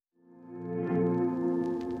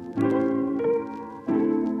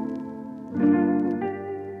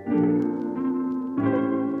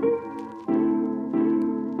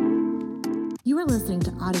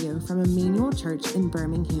audio from Emmanuel Church in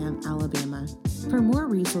Birmingham, Alabama. For more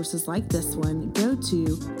resources like this one, go to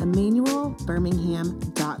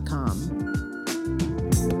emmanuelbirmingham.com.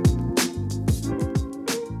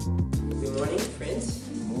 Good morning, friends.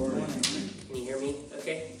 Good morning. Can you hear me?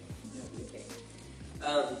 Okay.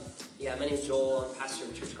 My name is Joel. I'm pastor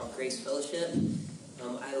of a church called Grace Fellowship.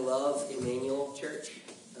 I love Emmanuel Church.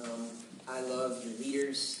 I love your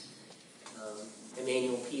leaders.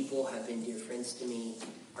 Emmanuel people have been dear friends to me.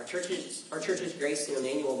 Our churches, Grace and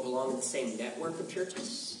Emmanuel, belong to the same network of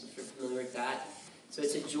churches, if you're familiar with that. So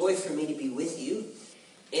it's a joy for me to be with you.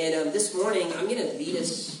 And this morning, I'm going to lead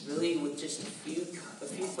us really with just a few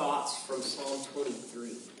thoughts from Psalm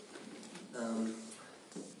 23.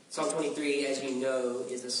 Psalm 23, as you know,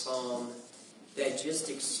 is a psalm that just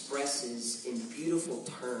expresses in beautiful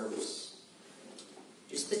terms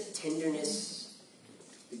just the tenderness,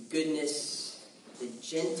 the goodness, the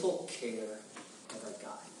gentle care of our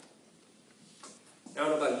God. I don't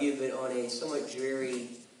know about you, but on a somewhat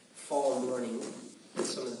dreary fall morning, with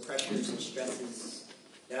some of the pressures and stresses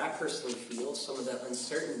that I personally feel, some of the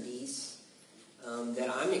uncertainties that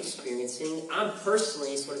I'm experiencing, I'm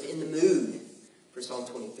personally sort of in the mood for Psalm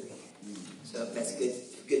 23. So that's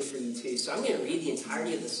good for you too. So I'm going to read the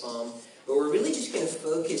entirety of the psalm, but we're really just going to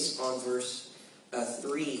focus on verse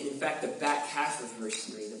 3, and in fact the back half of verse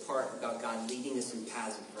 3, the part about God leading us in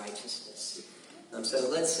paths of righteousness. So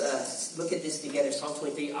let's look at this together. Psalm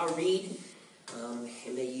 23, I'll read, and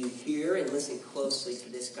may you hear and listen closely to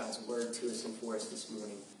this God's word to us and for us this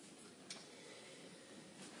morning.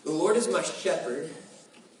 The Lord is my shepherd,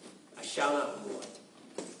 I shall not want.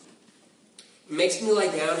 He makes me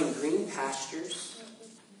lie down in green pastures.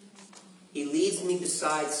 He leads me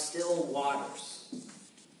beside still waters.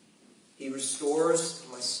 He restores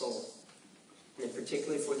my soul. And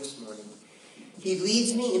particularly for this morning, He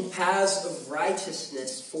leads me in paths of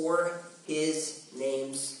righteousness for His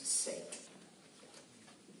name's sake.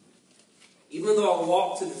 Even though I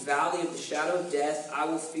walk through the valley of the shadow of death, I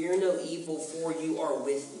will fear no evil, for you are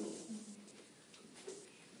with me.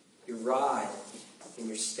 Your rod and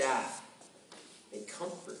your staff, they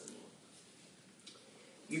comfort me.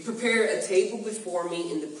 You prepare a table before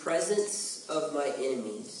me in the presence of my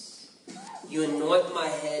enemies. You anoint my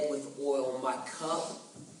head with oil. My cup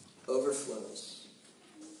overflows.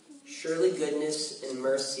 Surely goodness and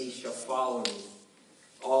mercy shall follow me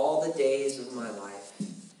all the days of my life.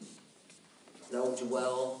 And I will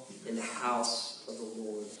dwell in the house of the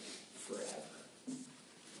Lord forever.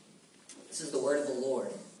 This is the word of the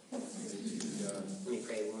Lord. Let me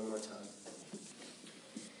pray one more time.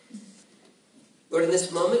 Lord, in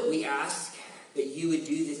this moment we ask that you would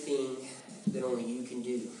do the thing that only you can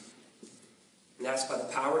do. And that's by the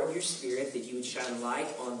power of your Spirit, that you would shine light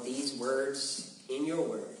on these words in your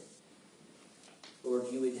word. Lord,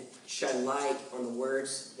 you would shine light on the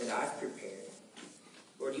words that I've prepared.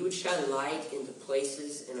 Lord, you would shine light into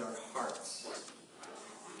places in our hearts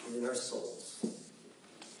and in our souls.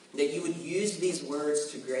 That you would use these words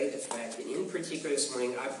to great effect. And in particular this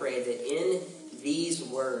morning, I pray that in these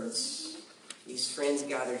words, these friends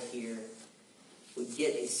gathered here would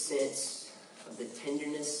get a sense of the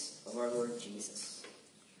tenderness of our Lord Jesus.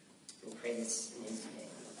 We pray this in His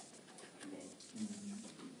name. Amen.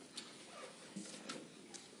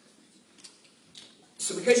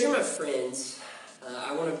 So because you're my friends,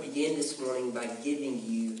 I want to begin this morning by giving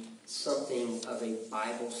you something of a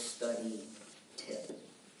Bible study tip.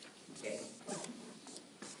 Okay.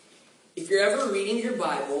 If you're ever reading your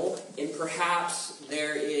Bible, and perhaps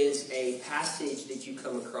there is a passage that you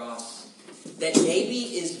come across that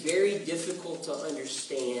maybe is very difficult to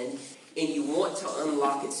understand, and you want to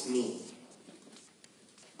unlock its meaning.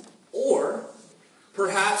 Or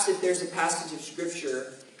perhaps if there's a passage of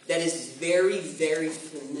Scripture that is very, very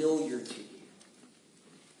familiar to you,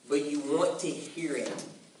 but you want to hear it,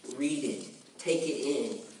 read it, take it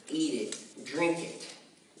in, eat it, drink it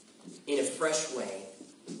in a fresh way,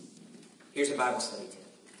 here's a Bible study tip.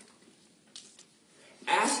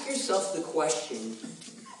 Ask yourself the question,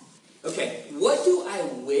 okay, what do I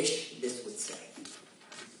wish this would say?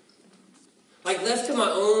 Like, left to my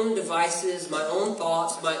own devices, my own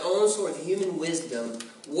thoughts, my own sort of human wisdom,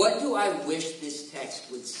 what do I wish this text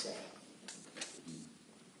would say?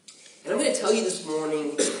 And I'm going to tell you this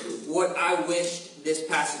morning what I wish this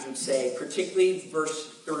passage would say, particularly verse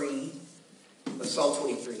 3 of Psalm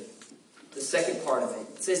 23. The second part of it.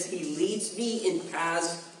 It says, He leads me in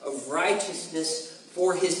paths of righteousness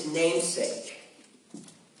for His name's sake.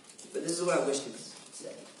 But this is what I wish it would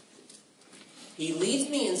say. He leads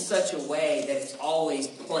me in such a way that it's always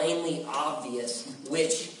plainly obvious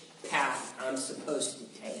which path I'm supposed to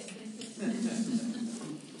take.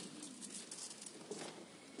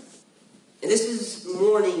 this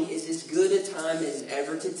morning is as good a time as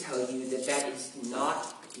ever to tell you that that is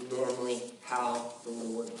not normally how the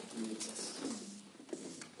Lord leads us.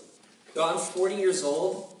 So I'm 40 years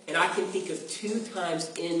old, and I can think of 2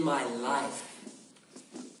 times in my life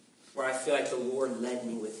where I feel like the Lord led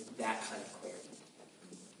me with that kind of clarity.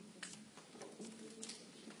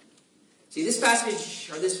 See, this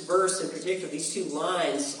passage, or this verse in particular, these 2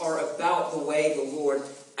 lines are about the way the Lord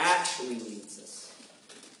actually leads us.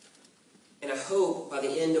 And I hope by the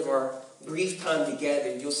end of our brief time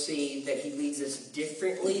together, you'll see that he leads us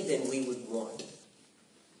differently than we would want.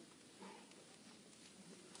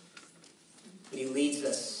 But he leads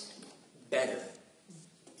us better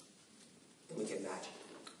than we can imagine.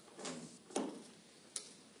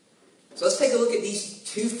 So let's take a look at these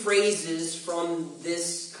 2 phrases from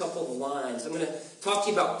this couple of lines. I'm going to talk to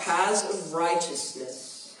you about paths of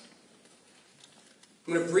righteousness.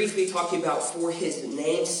 I'm going to briefly talk to you about for his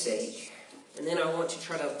name's sake. And then I want to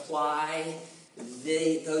try to apply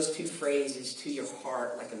those 2 phrases to your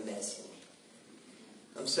heart like a medicine.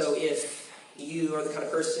 So if you are the kind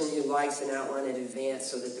of person who likes an outline in advance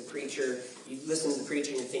so that you listen to the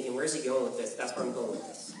preacher and you're thinking, where's he going with this? That's where I'm going with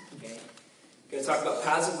this. Okay? I'm going to talk about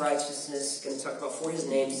paths of righteousness, going to talk about for his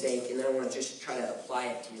name's sake, and then I want to just try to apply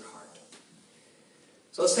it to your heart.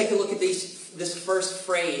 So let's take a look at this first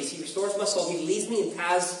phrase. He restores my soul. He leads me in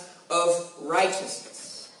paths of righteousness.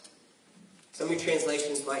 Some of your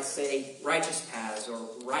translations might say righteous paths or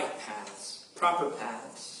right paths, proper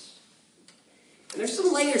paths. And there's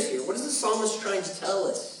some layers here. What is the psalmist trying to tell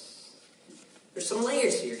us? There's some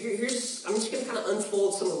layers here. I'm just going to kind of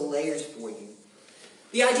unfold some of the layers for you.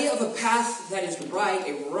 The idea of a path that is right,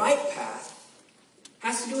 a right path,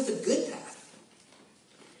 has to do with a good path.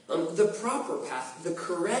 The proper path, the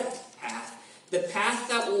correct path, the path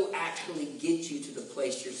that will actually get you to the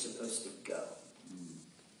place you're supposed to go.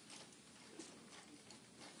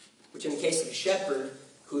 Which in the case of a shepherd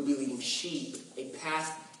who would be leading sheep, a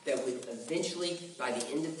path that would eventually, by the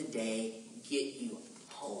end of the day, get you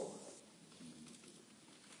home.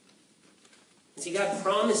 And see, God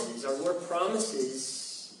promises, our Lord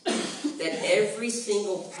promises, that every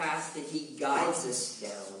single path that he guides us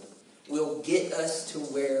down will get us to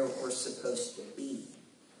where we're supposed to be.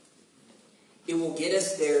 It will get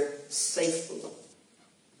us there safely.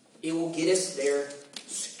 It will get us there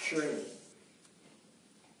securely.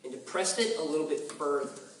 And to press it a little bit further,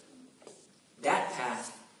 that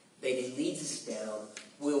path that he leads us down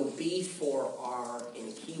will be for our, and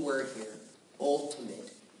a key word here,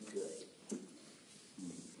 ultimate good.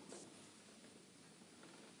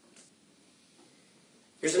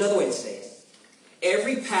 Here's another way to say it.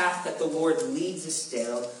 Every path that the Lord leads us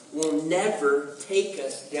down will never take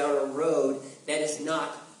us down a road that is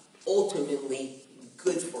not ultimately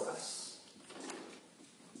good for us.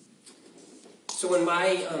 So when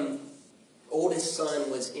my oldest son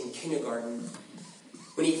was in kindergarten,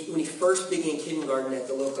 when he first began kindergarten at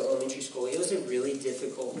the local elementary school, it was a really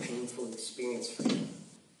difficult, painful experience for him.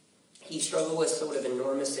 He struggled with sort of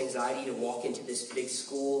enormous anxiety to walk into this big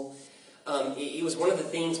school. It was one of the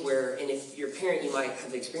things where, and if you're a parent, you might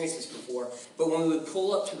have experienced this before, but when we would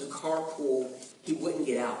pull up to the carpool, he wouldn't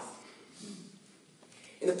get out.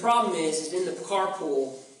 And the problem is in the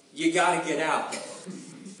carpool, you got to get out.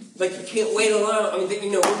 Like, you can't wait alone. I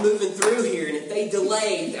mean, we're moving through here, and if they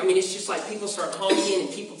delay, I mean, it's just like people start honking,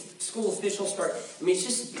 and school officials start, it's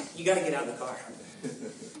just, you got to get out of the car.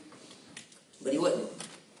 But he wouldn't.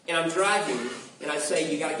 And I'm driving, and I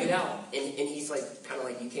say, you got to get out. And he's like, kind of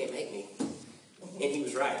like, you can't make me. And he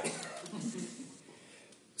was right.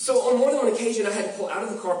 So on more than one occasion, I had to pull out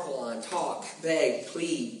of the carpool line, talk, beg,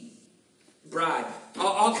 plead, bribe,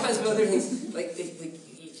 all kinds of other things. Like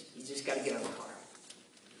you just got to get out of the car.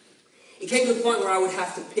 It came to the point where I would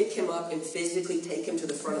have to pick him up and physically take him to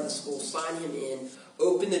the front of the school, sign him in,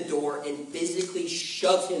 open the door, and physically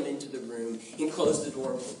shove him into the room and close the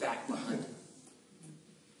door back behind him.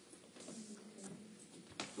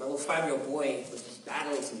 My little 5-year-old boy was just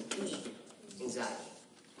battling some deep anxiety.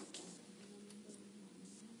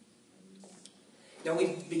 Now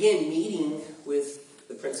we began meeting with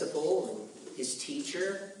the principal and his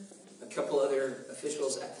teacher, a couple other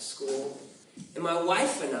officials at the school, and my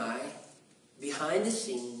wife and I, behind the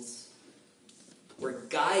scenes, were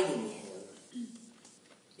guiding him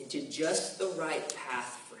into just the right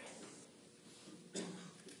path for him.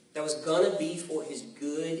 That was going to be for his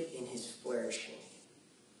good and his flourishing.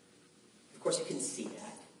 Of course, you couldn't see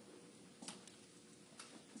that.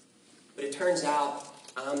 But it turns out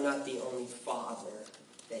I'm not the only father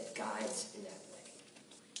that guides in that way.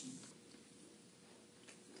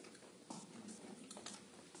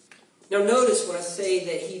 Now notice when I say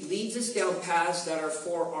that he leads us down paths that are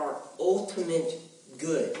for our ultimate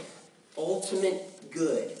good. Ultimate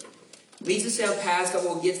good. Leads us down paths that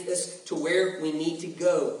will get us to where we need to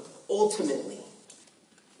go, ultimately.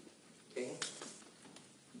 Okay?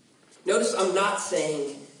 Notice I'm not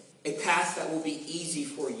saying a path that will be easy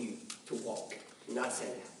for you to walk. I'm not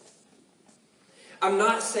saying that. I'm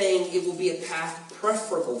not saying it will be a path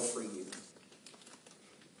preferable for you.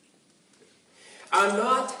 I'm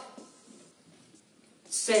not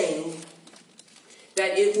saying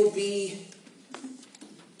that it will be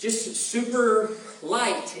just super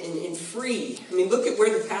light and free. I mean, look at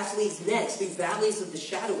where the path leads next, through valleys of the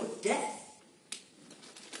shadow of death.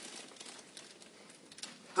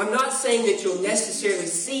 I'm not saying that you'll necessarily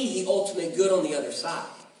see the ultimate good on the other side.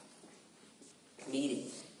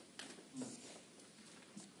 Immediately.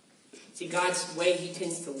 See, God's way he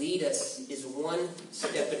tends to lead us is one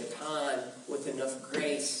step at a time with enough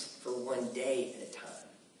grace for one day at a time.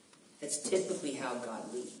 That's typically how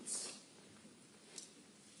God leads.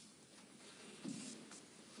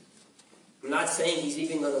 I'm not saying he's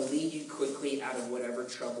even going to lead you quickly out of whatever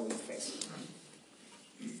trouble you're facing.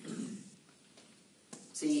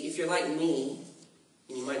 See, if you're like me,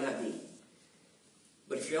 and you might not be,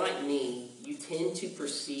 but if you're like me, you tend to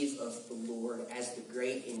perceive of the Lord as the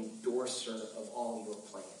great endorser of all your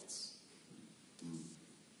plans.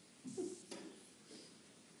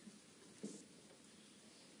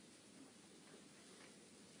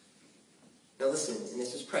 Now listen, and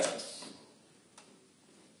this is precious.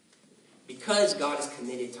 Because God is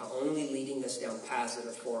committed to only leading us down paths that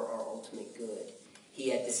are for our ultimate good,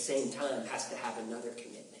 he at the same time has to have another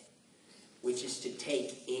commitment, which is to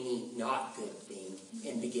take any not good thing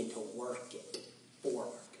and begin to work it for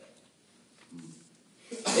our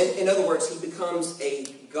good. In other words, he becomes a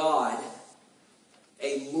God,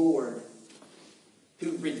 a Lord,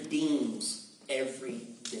 who redeems every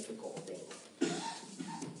difficult thing.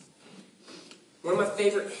 One of my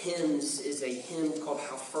favorite hymns is a hymn called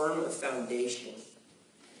How Firm a Foundation.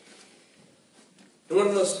 And one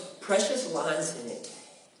of the most precious lines in it,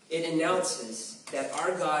 it announces that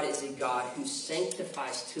our God is a God who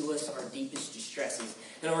sanctifies to us our deepest distresses.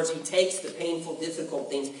 In other words, he takes the painful, difficult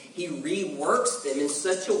things, he reworks them in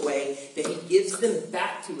such a way that he gives them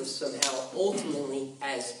back to us somehow, ultimately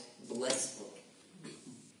as blessing.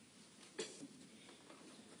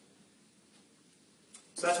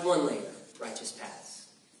 So that's one layer. Righteous paths.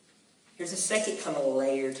 Here's a second kind of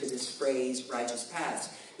layer to this phrase, righteous paths.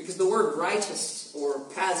 Because the word righteous, or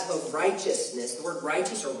paths of righteousness, the word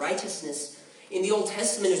righteous or righteousness in the Old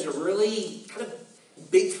Testament is a really kind of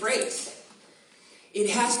big phrase. It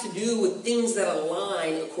has to do with things that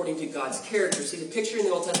align according to God's character. See, the picture in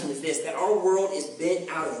the Old Testament is this, that our world is bent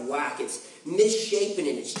out of whack. It's misshapen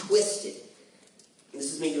and it's twisted. And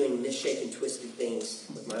this is me doing misshapen, twisted things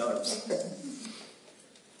with my arms.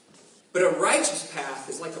 But a righteous path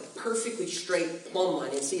is like a perfectly straight plumb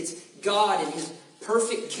line. And see, it's God and his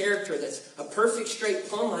perfect character that's a perfect straight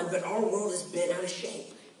plumb line, but our world is bent out of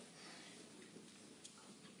shape.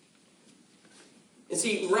 And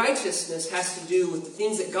see, righteousness has to do with the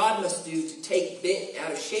things that God must do to take bent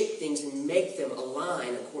out of shape things and make them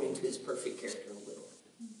align according to his perfect character and will.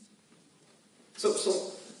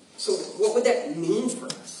 So what would that mean for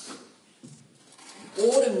us? Well,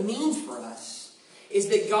 what it means for us is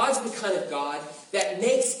that God's the kind of God that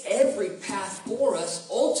makes every path for us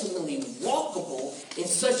ultimately walkable in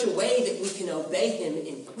such a way that we can obey him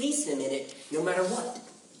and please him in it no matter what.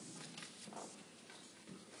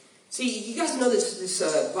 See, you guys know this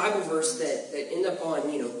Bible verse that end up on,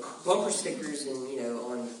 bumper stickers and,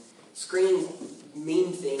 on screen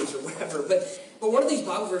meme things or whatever. But one of these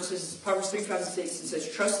Bible verses, Proverbs 3, 5, and 6, it says,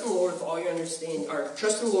 trust in the Lord with all your understanding, or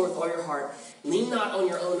trust in the Lord with all your heart. Lean not on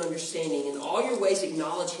your own understanding. In all your ways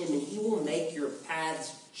acknowledge him, and he will make your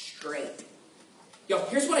paths straight. Y'all,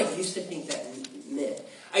 here's what I used to think that meant.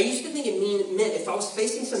 I used to think it meant if I was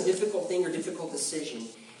facing some difficult thing or difficult decision,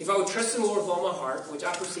 if I would trust in the Lord with all my heart, which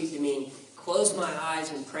I perceive to mean close my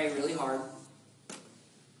eyes and pray really hard,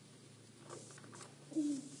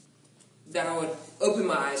 that I would open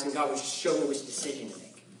my eyes and God would show me which decision to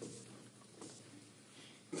make.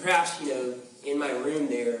 Perhaps, in my room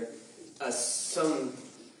there, some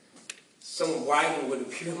writing would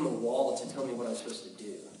appear on the wall to tell me what I'm supposed to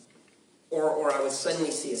do. Or I would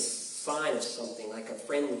suddenly see a sign of something, like a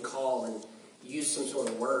friend would call and use some sort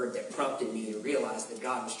of word that prompted me to realize that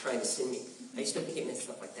God was trying to send me. I used to think it meant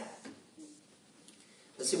stuff like that.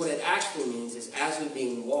 But see, what it actually means is as we've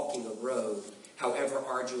been walking a road, however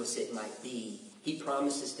arduous it might be, he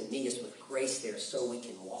promises to meet us with grace there so we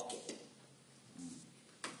can walk it.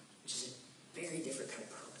 Which is a very different kind of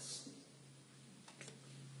promise.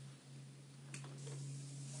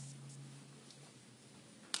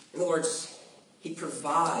 In other words, he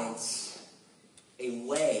provides a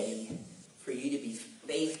way for you to be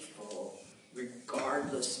faithful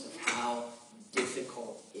regardless of how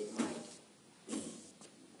difficult it might be.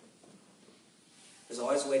 There's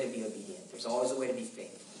always a way to be obedient. There's always a way to be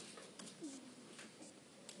faithful.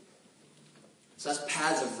 So that's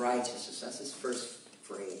paths of righteousness. That's his first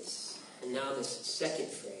phrase. And now this second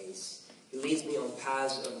phrase. He leads me on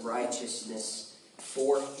paths of righteousness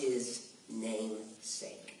for his name's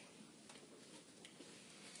sake.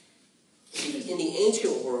 See, in the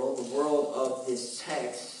ancient world, the world of this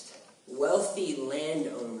text, wealthy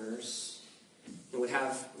landowners would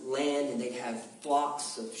have land and they'd have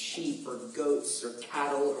flocks of sheep or goats or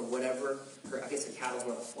cattle or whatever. Or I guess a cattle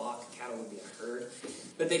weren't a flock, a cattle would be a herd.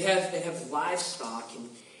 But they'd have livestock,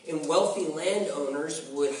 and wealthy landowners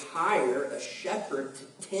would hire a shepherd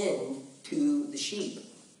to tend to the sheep.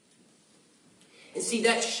 And see,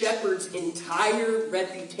 that shepherd's entire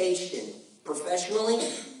reputation, professionally,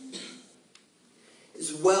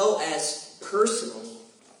 as well as personally,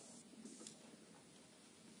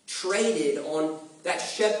 traded on that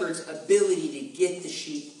shepherd's ability to get the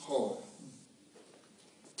sheep home,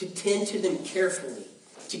 to tend to them carefully,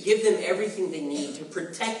 to give them everything they need, to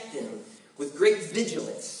protect them with great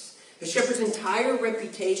vigilance. The shepherd's entire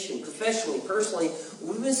reputation, professionally, personally,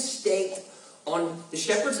 was staked on the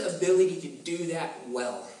shepherd's ability to do that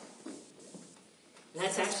well. And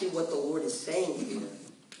that's actually what the Lord is saying here.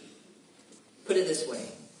 Put it this way.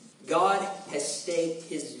 God has staked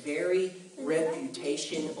his very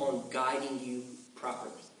reputation on guiding you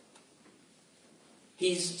properly.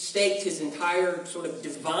 He's staked his entire sort of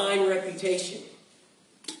divine reputation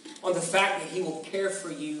on the fact that he will care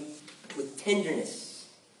for you with tenderness.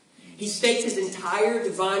 He staked his entire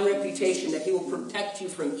divine reputation that he will protect you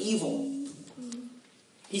from evil.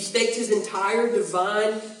 He staked his entire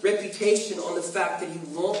divine reputation on the fact that he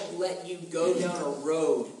won't let you go down a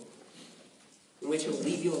road in which he'll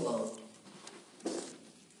leave you alone.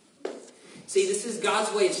 See, this is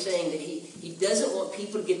God's way of saying that he doesn't want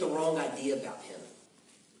people to get the wrong idea about him.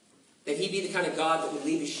 That he'd be the kind of God that would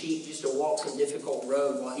leave his sheep just to walk some difficult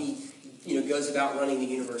road while he, goes about running the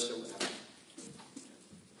universe or whatever.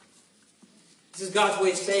 This is God's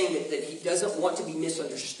way of saying that he doesn't want to be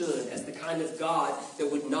misunderstood as the kind of God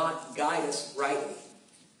that would not guide us rightly.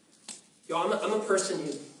 I'm a person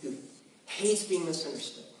who hates being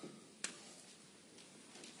misunderstood.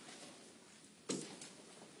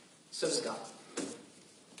 So does God.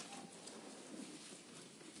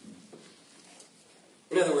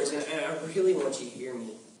 In other words, and I really want you to hear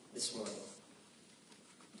me this morning.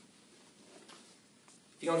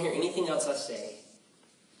 If you don't hear anything else I say,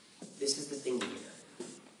 this is the thing to hear.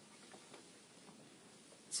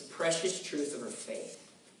 It's a precious truth of our faith.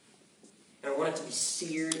 And I want it to be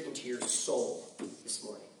seared into your soul this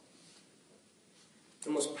morning. The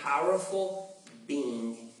most powerful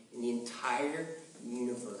being in the entire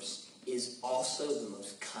universe is also the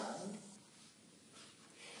most kind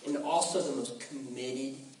and also the most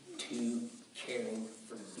committed to caring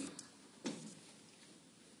for you. The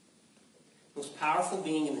most powerful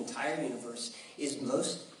being in the entire universe is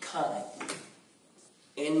most kind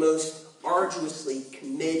and most arduously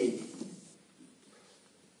committed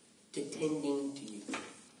to tending to you.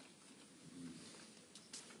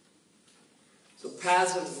 So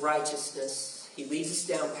paths of righteousness. He leads us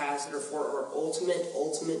down paths that are for our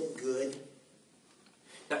ultimate good.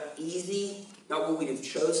 Not easy, not what we'd have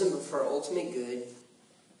chosen, but for our ultimate good.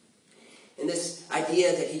 And this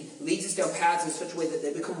idea that he leads us down paths in such a way that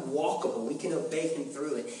they become walkable. We can obey him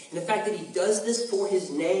through it. And the fact that he does this for his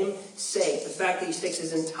name's sake. The fact that he stakes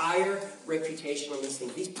his entire reputation on these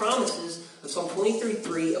things. These promises of Psalm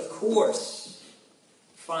 23:3, of course,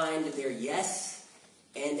 find their yes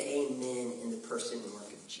and amen in the person and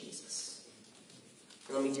work of Jesus.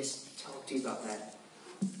 And let me just talk to you about that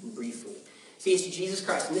briefly. See, it's Jesus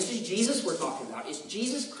Christ. And this is Jesus we're talking about. It's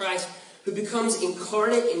Jesus Christ who becomes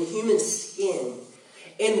incarnate in human skin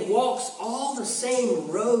and walks all the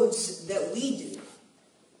same roads that we do.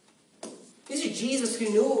 This is Jesus who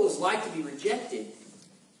knew what it was like to be rejected,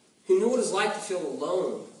 who knew what it was like to feel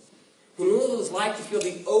alone, who knew what it was like to feel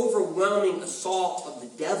the overwhelming assault of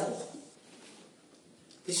the devil.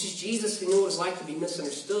 This is Jesus who knew what it was like to be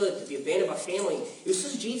misunderstood, to be abandoned by family. This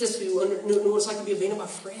is Jesus who knew what it was like to be abandoned by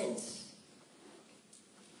friends.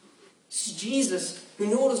 This is Jesus who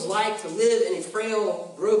knew what it was like to live in a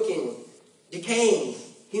frail, broken, decaying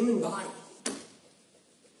human body.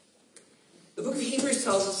 The book of Hebrews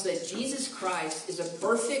tells us that Jesus Christ is a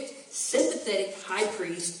perfect, sympathetic high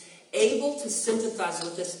priest, able to sympathize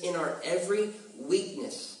with us in our every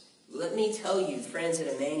weakness. Let me tell you, friends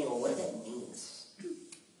at Emmanuel, what that means.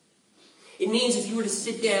 It means if you were to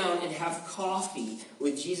sit down and have coffee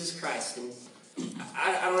with Jesus Christ, and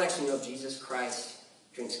I don't actually know if Jesus Christ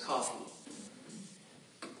drinks coffee,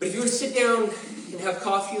 but if you were to sit down and have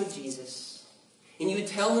coffee with Jesus, and you would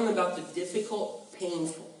tell him about the difficult,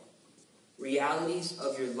 painful realities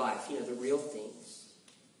of your life, the real things,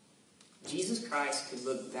 Jesus Christ could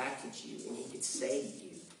look back at you and he could say to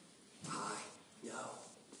you, I know.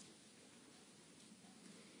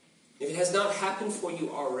 If it has not happened for you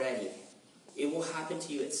already, it will happen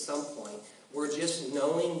to you at some point, where just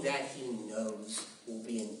knowing that he knows will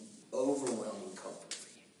be an overwhelming comfort for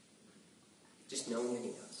you. Just knowing that he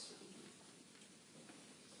knows.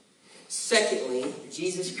 Secondly,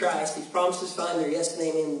 Jesus Christ, these promises find their yes and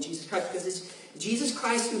amen in Jesus Christ, because it's Jesus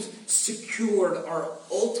Christ who's secured our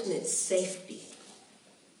ultimate safety.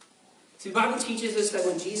 See, the Bible teaches us that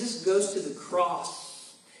when Jesus goes to the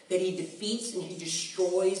cross, that he defeats and he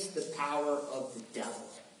destroys the power of the devil.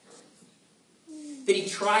 That he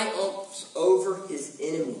triumphs over his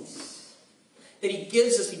enemies. That he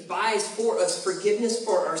gives us, he buys for us forgiveness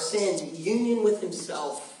for our sins, union with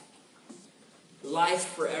himself, life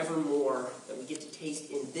forevermore that we get to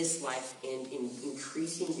taste in this life and in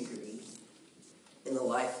increasing degree in the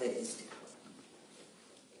life that is to come.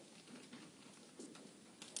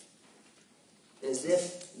 And as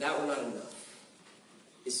if that were not enough,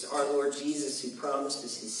 it's our Lord Jesus who promised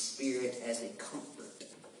us his Spirit as a comfort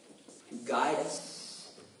to guide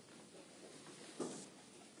us,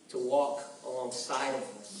 to walk alongside of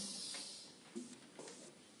us.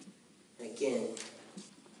 And again,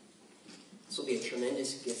 this will be a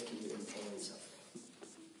tremendous gift to you in pain and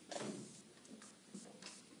suffering.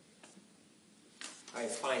 All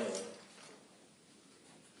right, finally,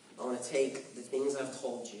 I want to take the things I've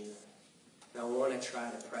told you and I want to try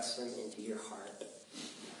to press them into your heart.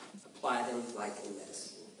 Apply them like a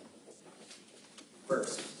medicine.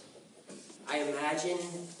 First, I imagine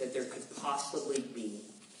that there could possibly be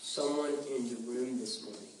someone in the room this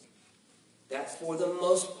morning that for the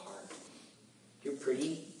most part, you're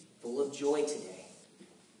pretty full of joy today.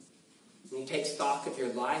 When you take stock of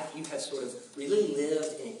your life, you have sort of really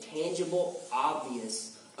lived in a tangible,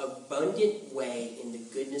 obvious, abundant way in the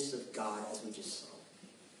goodness of God, as we just saw.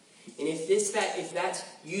 And if that's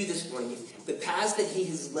you this morning, if the paths that he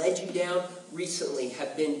has led you down recently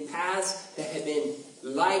have been paths that have been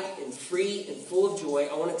light and free and full of joy,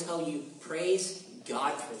 I want to tell you, praise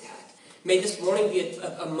God for that. May this morning be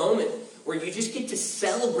a moment where you just get to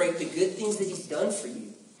celebrate the good things that he's done for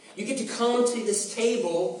you. You get to come to this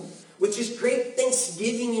table with just great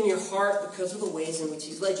thanksgiving in your heart because of the ways in which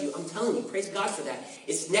he's led you. I'm telling you, praise God for that.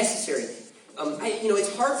 It's necessary.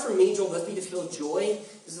 It's hard for me, Joel Busby, to feel joy.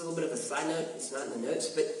 This is a little bit of a side note. It's not in the notes.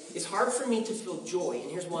 But it's hard for me to feel joy.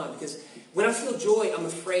 And here's why. Because when I feel joy, I'm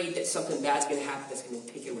afraid that something bad's going to happen that's going to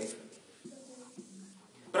take it away from me.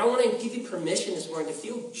 But I want to give you permission this morning to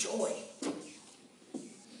feel joy.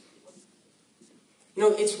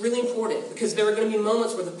 It's really important because there are going to be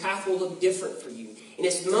moments where the path will look different for you. And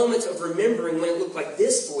it's moments of remembering when it looked like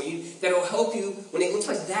this for you that will help you when it looks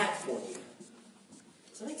like that for you.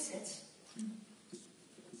 Does that make sense?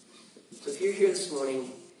 So if you're here this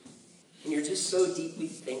morning and you're just so deeply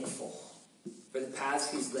thankful for the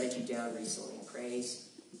paths he's led you down recently, praise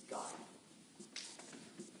God.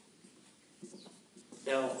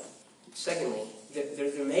 Now, secondly,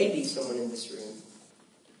 there may be someone in this room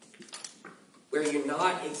where you're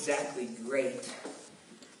not exactly great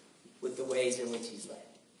with the ways in which he's led.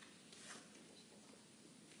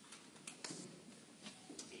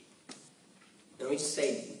 Let me just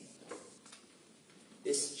say,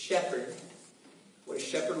 this shepherd, what a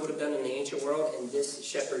shepherd would have done in the ancient world, and this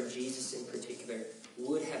shepherd, Jesus in particular,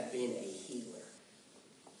 would have been a healer.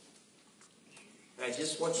 And I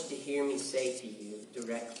just want you to hear me say to you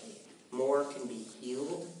directly, more can be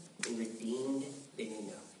healed and redeemed than you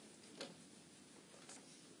know.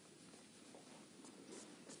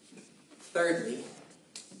 Thirdly,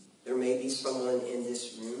 there may be someone in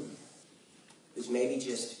this room who's maybe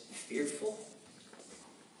just fearful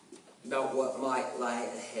about what might lie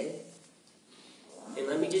ahead. And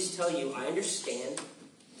let me just tell you, I understand.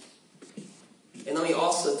 And let me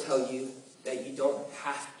also tell you that you don't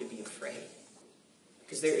have to be afraid.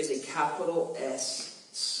 Because there is a capital S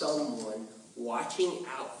someone watching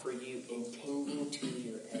out for you and tending to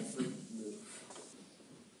your every move.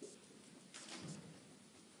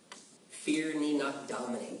 Fear need not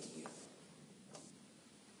dominate you.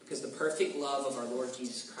 Because the perfect love of our Lord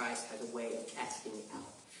Jesus Christ has a way of casting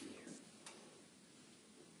out fear.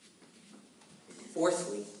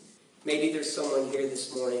 Fourthly, maybe there's someone here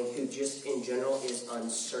this morning who just in general is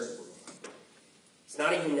uncertain. It's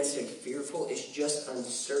not even necessarily fearful, it's just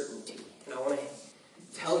uncertainty. And I want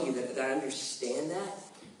to tell you that I understand that,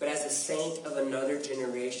 but as a saint of another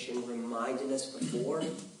generation reminded us before,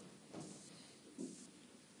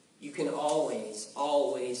 you can always,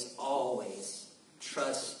 always, always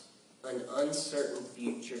trust an uncertain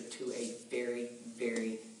future to a very,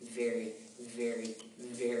 very, very, very,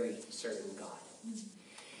 very certain God.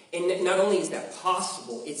 And not only is that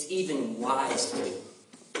possible, it's even wise to.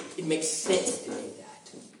 It makes sense to do that.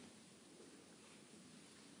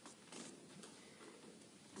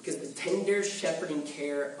 Because the tender shepherding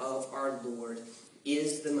care of our Lord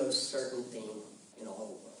is the most certain thing in all the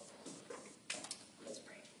world. Let's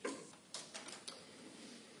pray.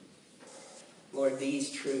 Lord,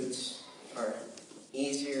 these truths are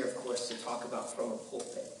easier, of course, to talk about from a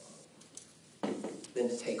pulpit than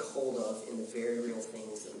to take hold of in the very real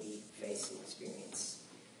things that we face and experience.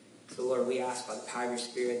 So, Lord, we ask by the power of your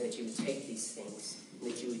Spirit that you would take these things and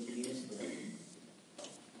that you would use them.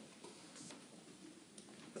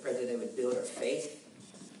 I pray that they would build our faith.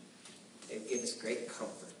 They would give us great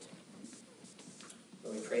comfort.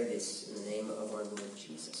 Lord, we pray this in the name of our Lord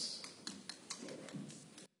Jesus.